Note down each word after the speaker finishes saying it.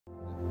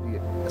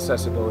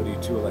accessibility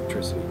to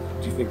electricity.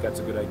 Do you think that's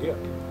a good idea?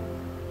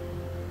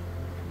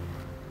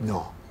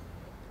 No.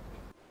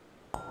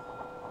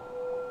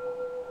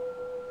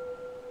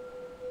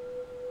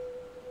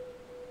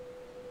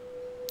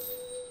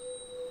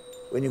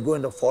 When you go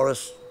in the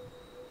forest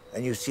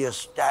and you see a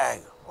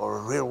stag or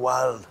a real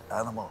wild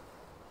animal,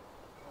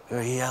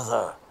 he has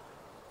a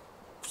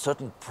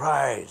certain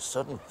pride,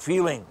 certain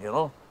feeling, you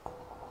know.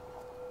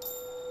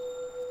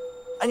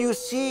 And you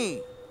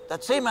see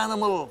that same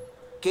animal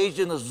caged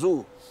in a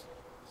zoo.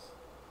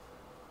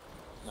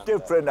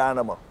 Different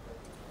animal.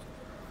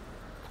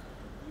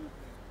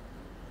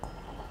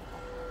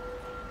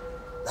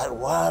 That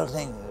wild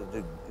thing,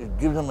 it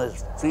gives him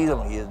his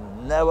freedom. He has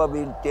never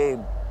been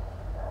tamed.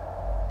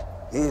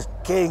 He's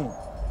king.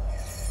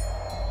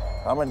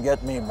 Come and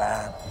get me,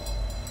 man.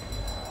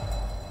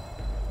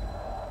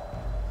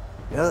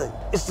 You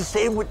know, it's the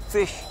same with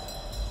fish.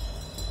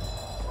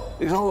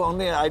 You know,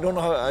 only I don't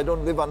know how, I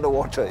don't live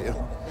underwater, you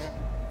know.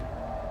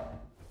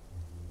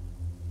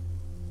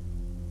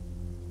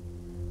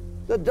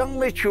 The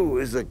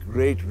Dangmechu is a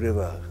great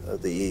river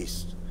of the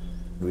east.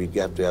 We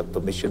have to have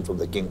permission from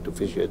the king to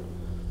fish it.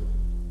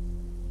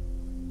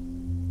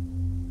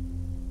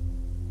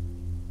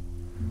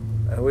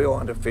 And we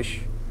want to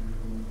fish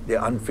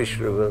the unfished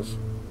rivers,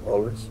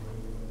 always.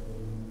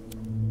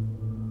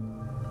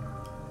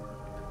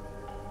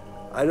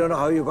 I don't know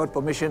how you got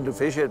permission to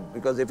fish it,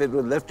 because if it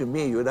was left to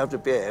me, you would have to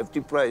pay a hefty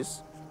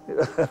price.